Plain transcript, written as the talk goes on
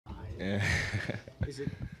Yeah.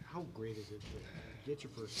 How great is it to get your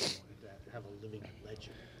first goal and to have a living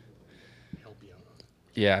legend help you out on it?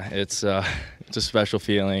 Yeah, it's a special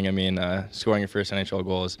feeling. I mean, scoring your first NHL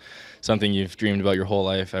goal is something you've dreamed about your whole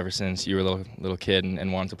life ever since you were a little kid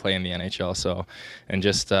and wanted to play in the NHL. So, and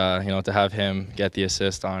just to have him get the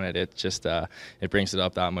assist on it, it brings it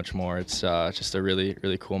up that much more. It's just a really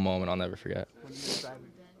really cool moment I'll never forget. When you describe it.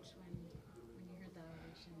 When you heard that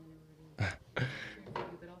ovation and everybody cheering for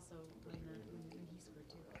you, but also when he scored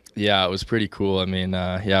too. Yeah, it was pretty cool. I mean,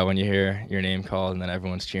 when you hear your name called and then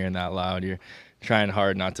everyone's cheering that loud, you're trying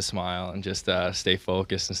hard not to smile and just stay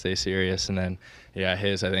focused and stay serious. And then,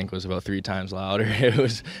 his I think was about 3 times louder. It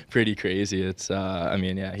was pretty crazy. It's,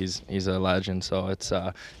 he's a legend, so it's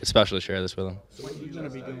special to share this with him. So what are you going to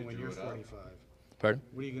be doing when you're 45? Pardon?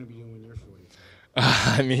 What are you going to be doing when you're 45?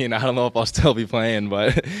 I mean, I don't know if I'll still be playing,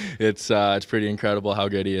 but it's pretty incredible how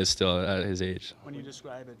good he is still at his age. When you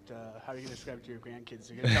describe it, how are you going to describe it to your grandkids?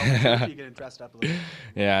 You're going to tell them if you get dressed up a little bit.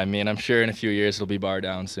 Yeah, I mean, I'm sure in a few years it'll be bar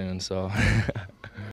down soon, so.